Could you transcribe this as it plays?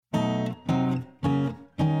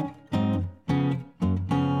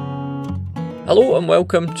Hello and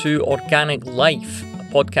welcome to Organic Life, a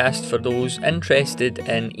podcast for those interested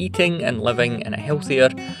in eating and living in a healthier,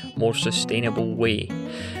 more sustainable way.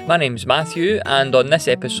 My name's Matthew, and on this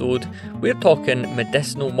episode we're talking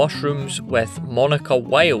medicinal mushrooms with Monica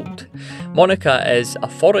Wild. Monica is a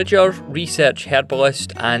forager, research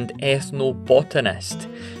herbalist and ethnobotanist.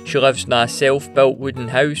 She lives in a self-built wooden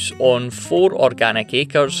house on 4 organic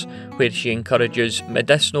acres where she encourages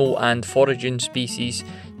medicinal and foraging species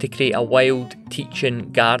to create a wild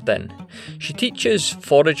teaching garden. She teaches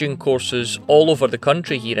foraging courses all over the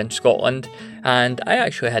country here in Scotland, and I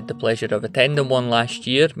actually had the pleasure of attending one last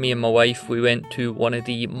year. Me and my wife, we went to one of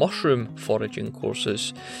the mushroom foraging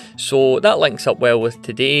courses. So that links up well with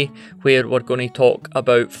today, where we're going to talk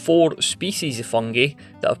about 4 species of fungi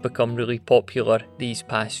that have become really popular these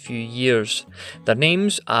past few years. Their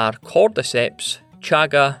names are Cordyceps,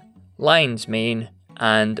 Chaga, Lion's Mane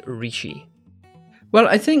and Reishi. Well,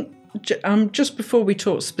 I think just before we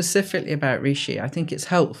talk specifically about reishi, I think it's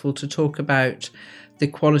helpful to talk about the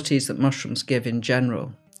qualities that mushrooms give in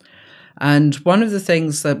general. And one of the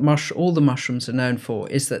things that all the mushrooms are known for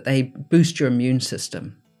is that they boost your immune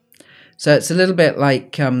system. So it's a little bit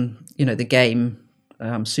like, the game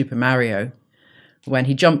Super Mario, when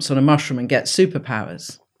he jumps on a mushroom and gets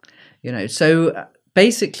superpowers. So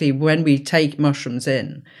basically when we take mushrooms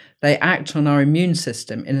in, they act on our immune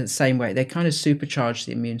system in the same way. They kind of supercharge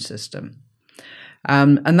the immune system.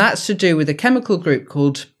 And that's to do with a chemical group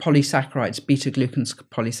called polysaccharides, beta-glucan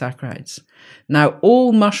polysaccharides. Now,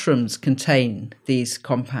 all mushrooms contain these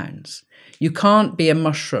compounds. You can't be a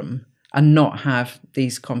mushroom and not have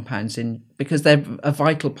these compounds in, because they're a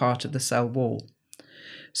vital part of the cell wall.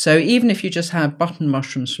 So even if you just have button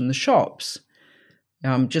mushrooms from the shops,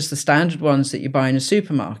 just the standard ones that you buy in a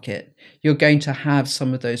supermarket, you're going to have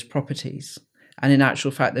some of those properties. And in actual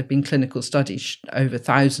fact, there have been clinical studies over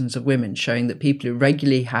thousands of women showing that people who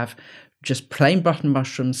regularly have just plain button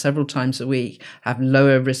mushrooms several times a week have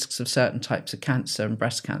lower risks of certain types of cancer and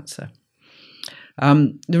breast cancer.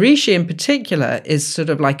 The reishi in particular is sort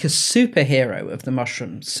of like a superhero of the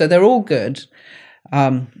mushrooms. So they're all good,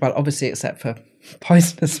 well, obviously except for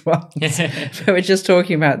poisonous ones. But we're just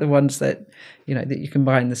talking about the ones that you can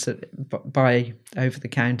buy over the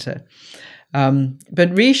counter.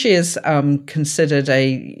 But reishi is considered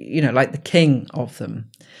like the king of them.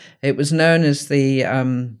 It was known as the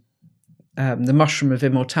mushroom of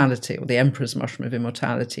immortality, or the emperor's mushroom of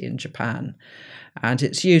immortality in Japan, and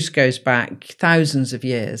its use goes back thousands of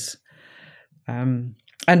years. And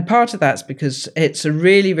part of that's because it's a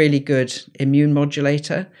really, really good immune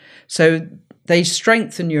modulator. So they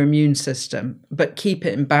strengthen your immune system, but keep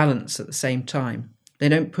it in balance at the same time. They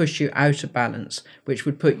don't push you out of balance, which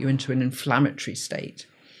would put you into an inflammatory state.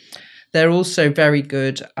 They're also very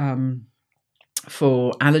good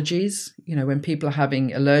for allergies, when people are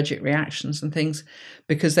having allergic reactions and things,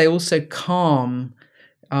 because they also calm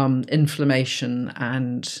inflammation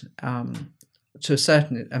and, to a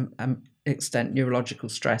certain extent, neurological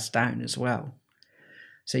stress down as well.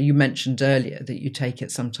 So you mentioned earlier that you take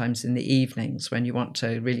it sometimes in the evenings when you want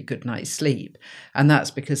a really good night's sleep. And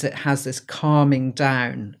that's because it has this calming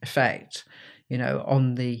down effect,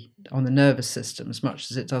 on the nervous system as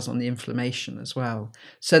much as it does on the inflammation as well.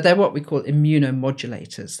 So they're what we call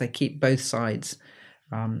immunomodulators. They keep both sides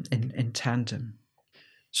in tandem.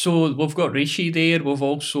 So we've got reishi there, we've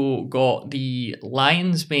also got the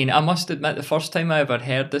lion's mane. I must admit, the first time I ever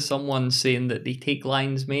heard of someone saying that they take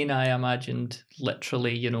lion's mane, I imagined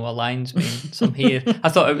literally, a lion's mane, some hair. I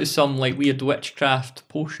thought it was some like weird witchcraft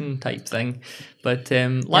potion type thing. But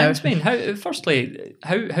lion's mane, how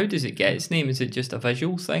does it get its name? Is it just a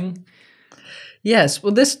visual thing? Yes,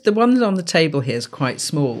 well the one on the table here is quite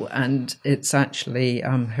small, and it's actually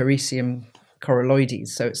Hericium coralloides,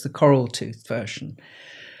 so it's the coral tooth version.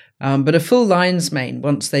 But a full lion's mane,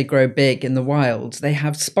 once they grow big in the wild, they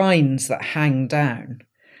have spines that hang down.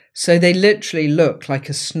 So they literally look like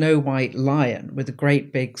a snow white lion with a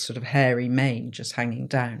great big sort of hairy mane just hanging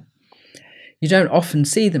down. You don't often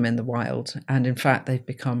see them in the wild, and in fact they've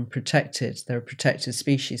become protected. They're a protected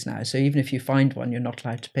species now, so even if you find one, you're not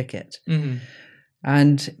allowed to pick it. Mm-hmm.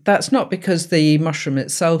 And that's not because the mushroom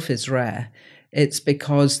itself is rare. It's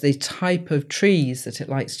because the type of trees that it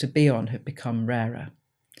likes to be on have become rarer.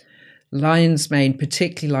 Lion's mane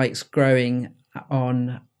particularly likes growing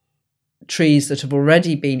on trees that have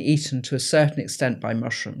already been eaten to a certain extent by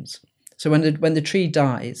mushrooms. So when the tree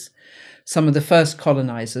dies, some of the first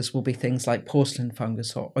colonizers will be things like porcelain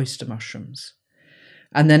fungus or oyster mushrooms.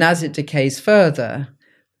 And then as it decays further,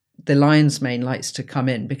 the lion's mane likes to come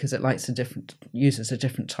in because it uses a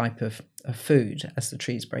different type of food as the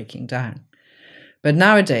tree's breaking down. But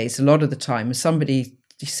nowadays, a lot of the time, if somebody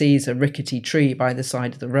sees a rickety tree by the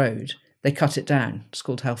side of the road, they cut it down. It's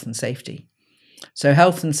called health and safety. So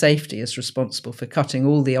health and safety is responsible for cutting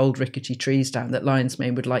all the old rickety trees down that lion's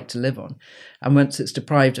mane would like to live on. And once it's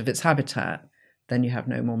deprived of its habitat, then you have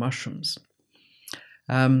no more mushrooms.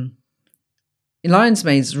 Lion's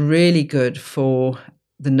mane is really good for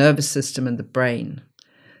the nervous system and the brain.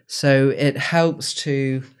 So it helps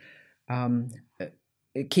to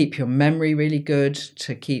keep your memory really good,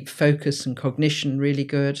 to keep focus and cognition really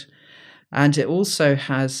good. And it also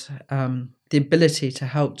has the ability to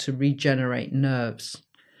help to regenerate nerves.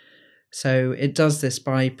 So it does this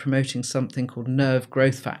by promoting something called nerve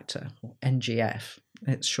growth factor, or NGF,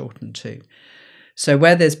 it's shortened to. So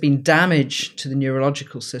where there's been damage to the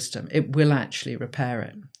neurological system, it will actually repair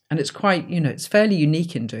it. And it's quite, it's fairly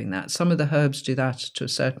unique in doing that. Some of the herbs do that to a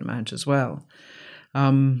certain amount as well.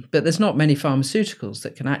 But there's not many pharmaceuticals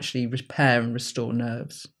that can actually repair and restore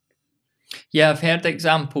nerves. Yeah, I've heard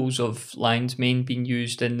examples of lion's mane being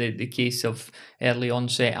used in the case of early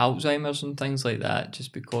onset Alzheimer's and things like that,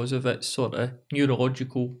 just because of its sort of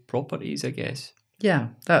neurological properties, I guess. Yeah,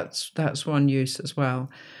 that's one use as well.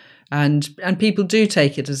 And people do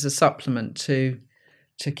take it as a supplement to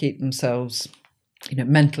keep themselves,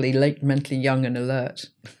 mentally young and alert.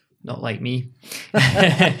 Not like me.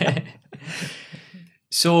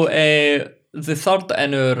 So the third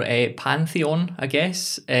in our pantheon, I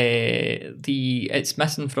guess, it's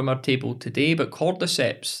missing from our table today, but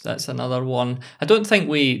cordyceps, that's another one. I don't think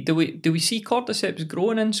do we see cordyceps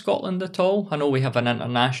growing in Scotland at all? I know we have an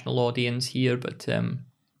international audience here, but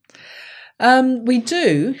we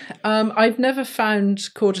do. I've never found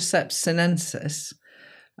Cordyceps sinensis,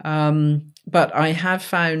 but I have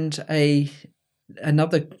found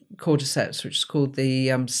another cordyceps, which is called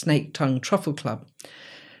the snake tongue truffle club.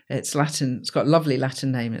 It's Latin. It's got a lovely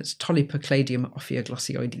Latin name. It's Tolypocladium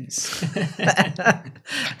ophioglossioides.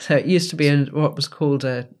 So it used to be what was called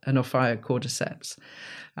an Ophiocordyceps,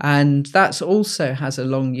 and that also has a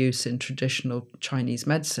long use in traditional Chinese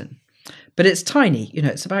medicine. But it's tiny.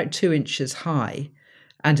 It's about 2 inches high,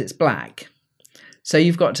 and it's black. So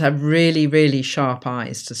you've got to have really, really sharp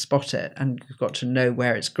eyes to spot it, and you've got to know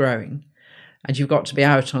where it's growing, and you've got to be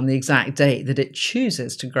out on the exact date that it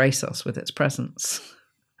chooses to grace us with its presence.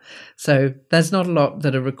 So there's not a lot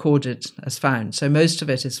that are recorded as found. So most of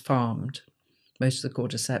it is farmed. Most of the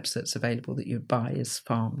cordyceps that's available that you buy is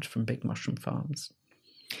farmed from big mushroom farms.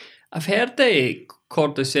 I've heard the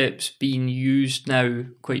cordyceps being used now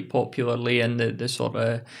quite popularly in the sort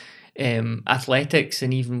of athletics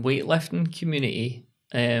and even weightlifting community.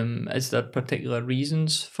 Is there particular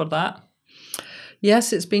reasons for that?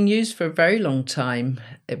 Yes, it's been used for a very long time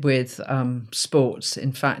with sports.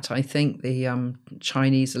 In fact, I think the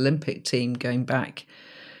Chinese Olympic team going back,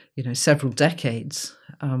 several decades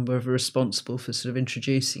were responsible for sort of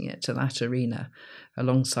introducing it to that arena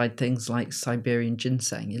alongside things like Siberian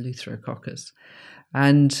ginseng, Eleutherococcus.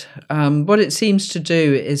 And what it seems to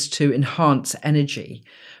do is to enhance energy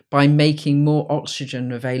by making more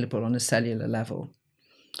oxygen available on a cellular level.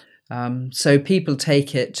 So people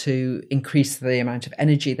take it to increase the amount of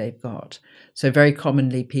energy they've got. So very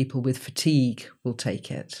commonly people with fatigue will take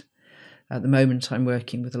it. At the moment I'm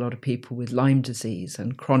working with a lot of people with Lyme disease,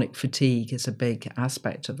 and chronic fatigue is a big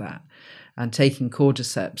aspect of that. And taking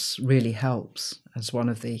cordyceps really helps as one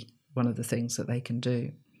of the things that they can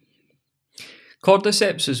do.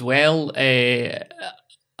 Cordyceps as well,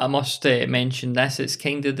 I must mention this, it's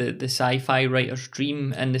kind of the sci-fi writer's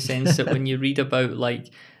dream, in the sense that when you read about,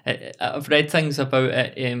 I've read things about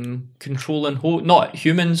it controlling, not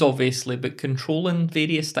humans obviously, but controlling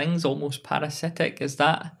various things, almost parasitic. Is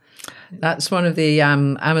that? That's one of the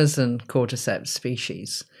Amazon cordyceps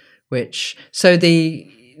species, so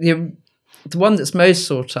the one that's most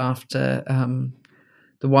sought after,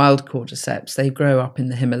 the wild cordyceps, they grow up in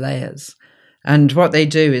the Himalayas. And what they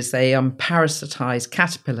do is they parasitize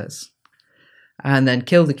caterpillars and then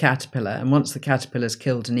kill the caterpillar. And once the caterpillar is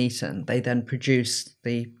killed and eaten, they then produce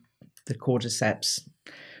the cordyceps.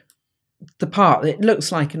 The part, it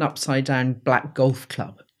looks like an upside down black golf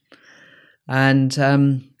club. And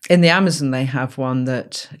in the Amazon, they have one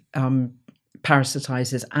that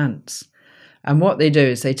parasitizes ants. And what they do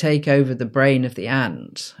is they take over the brain of the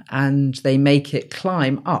ant and they make it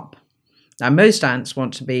climb up. Now, most ants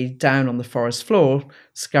want to be down on the forest floor,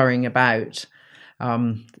 scurrying about,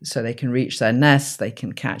 so they can reach their nests, they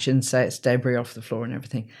can catch insects, debris off the floor and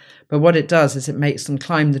everything. But what it does is it makes them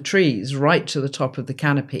climb the trees right to the top of the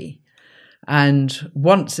canopy. And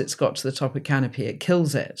once it's got to the top of the canopy, it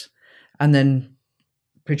kills it and then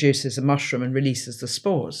produces a mushroom and releases the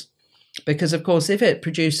spores. Because, of course, if it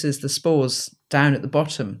produces the spores down at the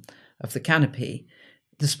bottom of the canopy,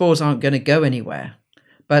 the spores aren't going to go anywhere.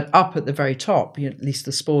 But up at the very top, at least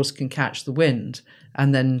the spores can catch the wind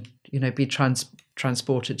and then, be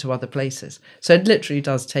transported to other places. So it literally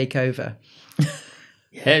does take over.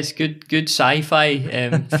 Yeah, it's good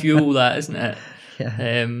sci-fi fuel, that, isn't it?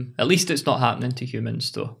 Yeah. At least it's not happening to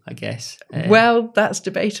humans, though, I guess. Well, that's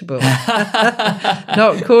debatable.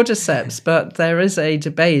 Not cordyceps, but there is a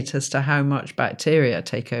debate as to how much bacteria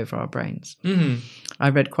take over our brains. Mm-hmm. I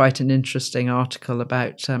read quite an interesting article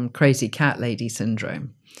about crazy cat lady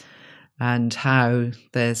syndrome and how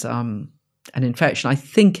there's an infection. I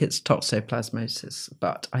think it's toxoplasmosis,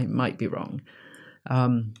 but I might be wrong.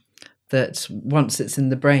 That once it's in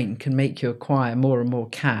the brain can make you acquire more and more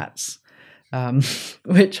cats.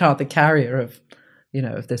 Which are the carrier of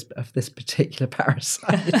this particular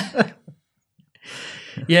parasite.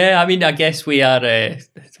 Yeah, I mean, I guess we're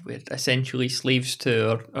essentially slaves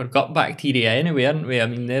to our gut bacteria anyway, aren't we? I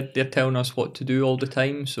mean, they're telling us what to do all the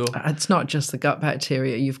time. So it's not just the gut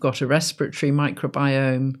bacteria. You've got a respiratory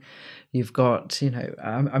microbiome. You've got,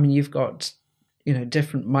 you've got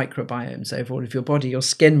different microbiomes over all of your body. Your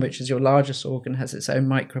skin, which is your largest organ, has its own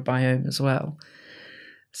microbiome as well.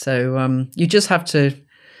 So you just have to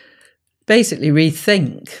basically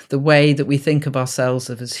rethink the way that we think of ourselves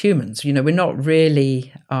as humans. We're not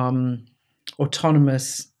really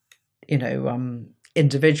autonomous,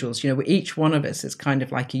 individuals. Each one of us is kind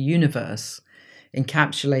of like a universe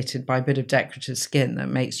encapsulated by a bit of decorative skin that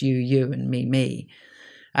makes you, you, and me.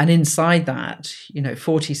 And inside that,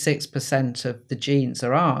 46% of the genes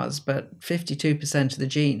are ours, but 52% of the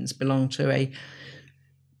genes belong to a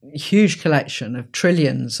huge collection of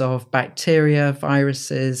trillions of bacteria,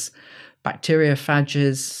 viruses,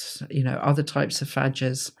 bacteriophages, other types of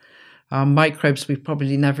phages, microbes we've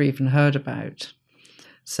probably never even heard about.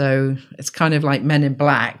 So it's kind of like Men in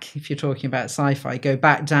Black, if you're talking about sci-fi. Go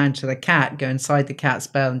back down to the cat, go inside the cat's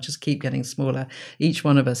bell and just keep getting smaller. Each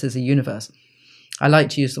one of us is a universe. I like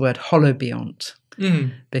to use the word holobiont.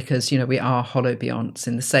 Because, we are holobionts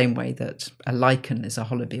in the same way that a lichen is a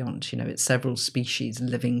holobiont. It's several species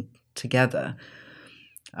living together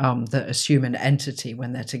that assume an entity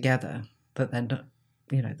when they're together, but then,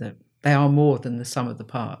 that they are more than the sum of the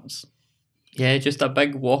parts. Yeah, just a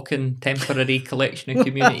big walking temporary collection of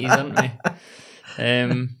communities, aren't we?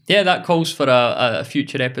 Yeah, that calls for a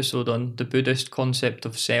future episode on the Buddhist concept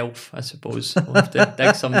of self, I suppose. We'll have to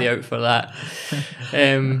dig somebody out for that.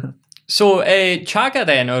 So chaga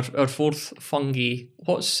then, our fourth fungi,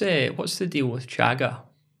 what's the deal with chaga?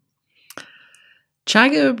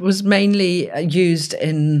 Chaga was mainly used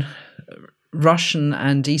in Russian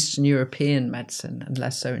and Eastern European medicine, and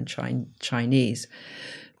less so in Chinese,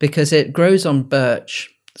 because it grows on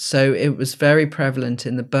birch. So it was very prevalent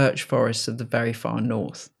in the birch forests of the very far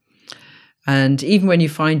north. And even when you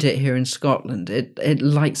find it here in Scotland, it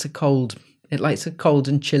likes a cold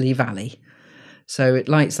and chilly valley. So it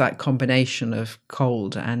likes that combination of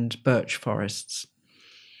cold and birch forests.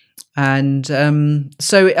 And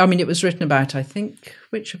it was written about, I think,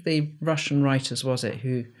 which of the Russian writers was it?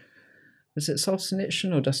 Was it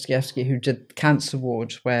Solzhenitsyn or Dostoevsky who did Cancer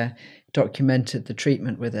Ward, where documented the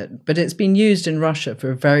treatment with it? But it's been used in Russia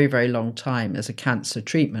for a very, very long time as a cancer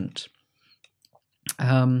treatment.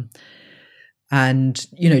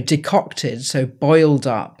 Decocted, so boiled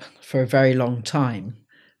up for a very long time.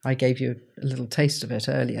 I gave you a little taste of it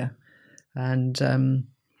earlier, and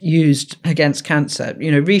used against cancer.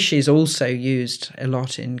 Reishi is also used a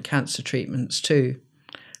lot in cancer treatments too,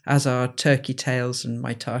 as are turkey tails and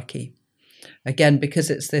maitake. Again, because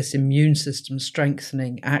it's this immune system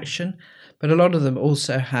strengthening action, but a lot of them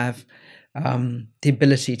also have the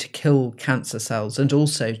ability to kill cancer cells and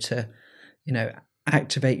also to,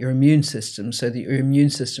 activate your immune system so that your immune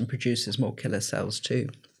system produces more killer cells too.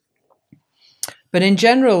 But in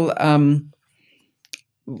general,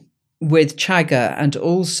 with chaga and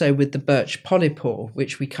also with the birch polypore,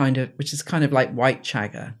 which is kind of like white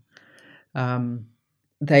chaga,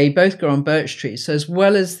 they both grow on birch trees. So as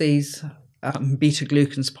well as these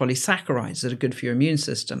beta-glucans polysaccharides that are good for your immune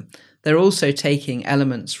system, they're also taking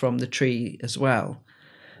elements from the tree as well.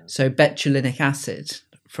 So betulinic acid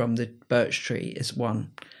from the birch tree is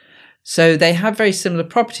one. So they have very similar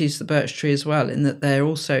properties to the birch tree as well, in that they're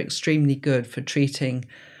also extremely good for treating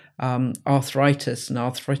arthritis and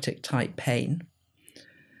arthritic type pain.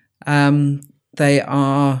 They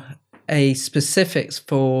are a specifics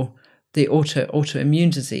for the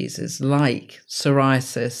autoimmune diseases like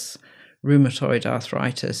psoriasis, rheumatoid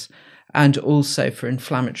arthritis, and also for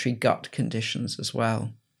inflammatory gut conditions as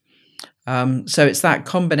well. So it's that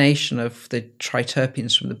combination of the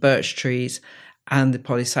triterpenes from the birch trees and the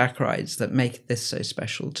polysaccharides that make this so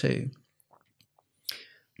special too.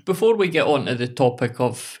 Before we get on to the topic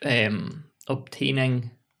of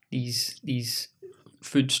obtaining these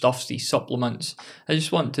foodstuffs, these supplements, I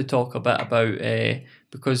just want to talk a bit about,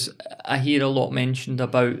 because I hear a lot mentioned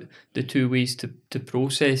about the two ways to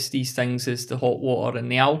process these things is the hot water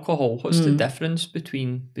and the alcohol. What's the difference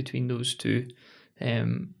between those two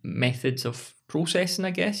methods of processing,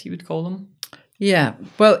 I guess you would call them? Yeah,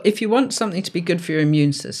 well, if you want something to be good for your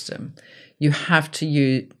immune system, you have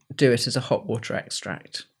to do it as a hot water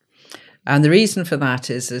extract. And the reason for that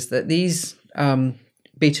is that these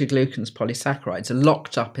beta-glucans, polysaccharides, are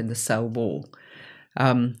locked up in the cell wall.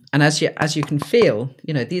 And as you can feel,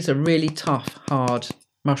 these are really tough, hard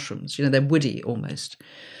mushrooms. They're woody almost.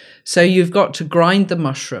 So you've got to grind the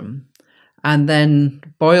mushroom and then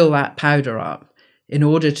boil that powder up in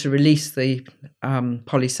order to release the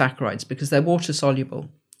polysaccharides, because they're water soluble,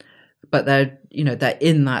 but they're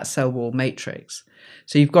in that cell wall matrix.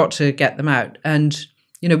 So you've got to get them out. And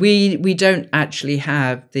we don't actually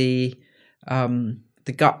have the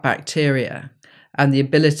gut bacteria and the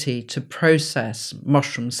ability to process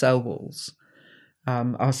mushroom cell walls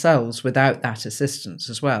ourselves without that assistance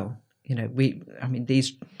as well.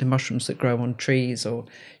 The mushrooms that grow on trees, or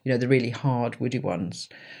the really hard woody ones,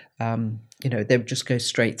 they would just go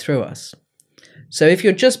straight through us. So if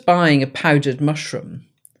you're just buying a powdered mushroom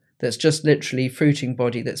that's just literally fruiting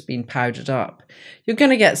body that's been powdered up, you're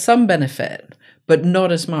going to get some benefit, but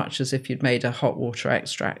not as much as if you'd made a hot water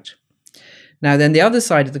extract. Now, then the other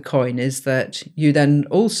side of the coin is that you then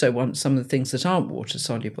also want some of the things that aren't water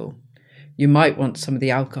soluble. You might want some of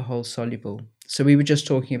the alcohol soluble. So we were just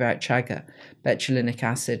talking about chaga, betulinic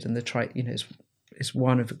acid, and is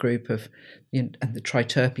one of a group of, and the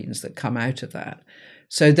triterpenes that come out of that.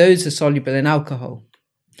 So those are soluble in alcohol.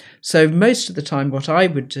 So most of the time what I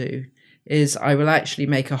would do is I will actually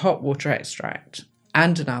make a hot water extract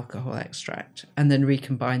and an alcohol extract and then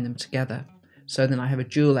recombine them together. So then I have a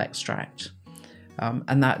dual extract.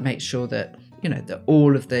 And that makes sure that, that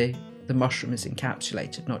all of the mushroom is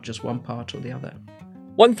encapsulated, not just one part or the other.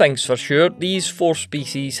 One thing's for sure, these 4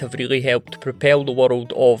 species have really helped propel the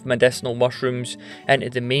world of medicinal mushrooms into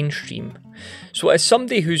the mainstream. So as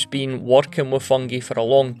somebody who's been working with fungi for a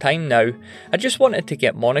long time now, I just wanted to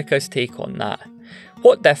get Monica's take on that.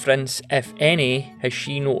 What difference, if any, has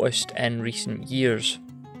she noticed in recent years?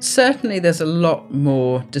 Certainly there's a lot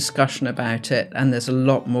more discussion about it, and there's a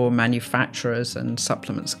lot more manufacturers and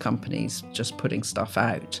supplements companies just putting stuff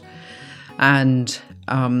out. And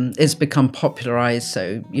it's become popularized.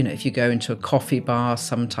 So, if you go into a coffee bar,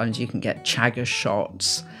 sometimes you can get chaga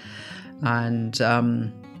shots. And,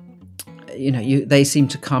 they seem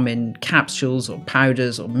to come in capsules or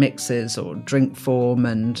powders or mixes or drink form,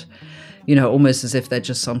 and, almost as if they're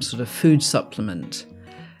just some sort of food supplement.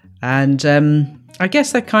 And I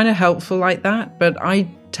guess they're kind of helpful like that, but I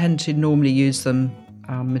tend to normally use them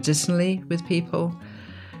medicinally with people.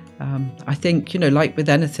 I think, like with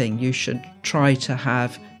anything, you should try to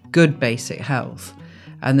have good basic health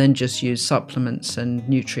and then just use supplements and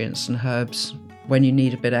nutrients and herbs when you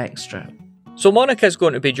need a bit extra. So Monica's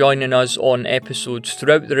going to be joining us on episodes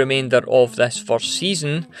throughout the remainder of this first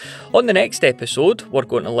season. On the next episode, we're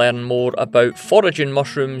going to learn more about foraging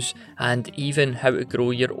mushrooms and even how to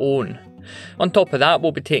grow your own. On top of that,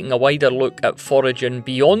 we'll be taking a wider look at foraging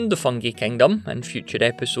beyond the fungi kingdom in future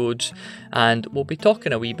episodes, and we'll be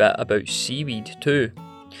talking a wee bit about seaweed too.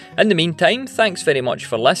 In the meantime, thanks very much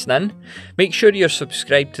for listening. Make sure you're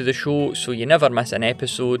subscribed to the show so you never miss an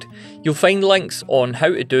episode. You'll find links on how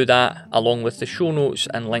to do that, along with the show notes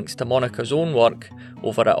and links to Monica's own work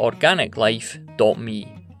over at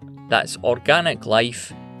organiclife.me. That's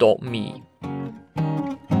organiclife.me.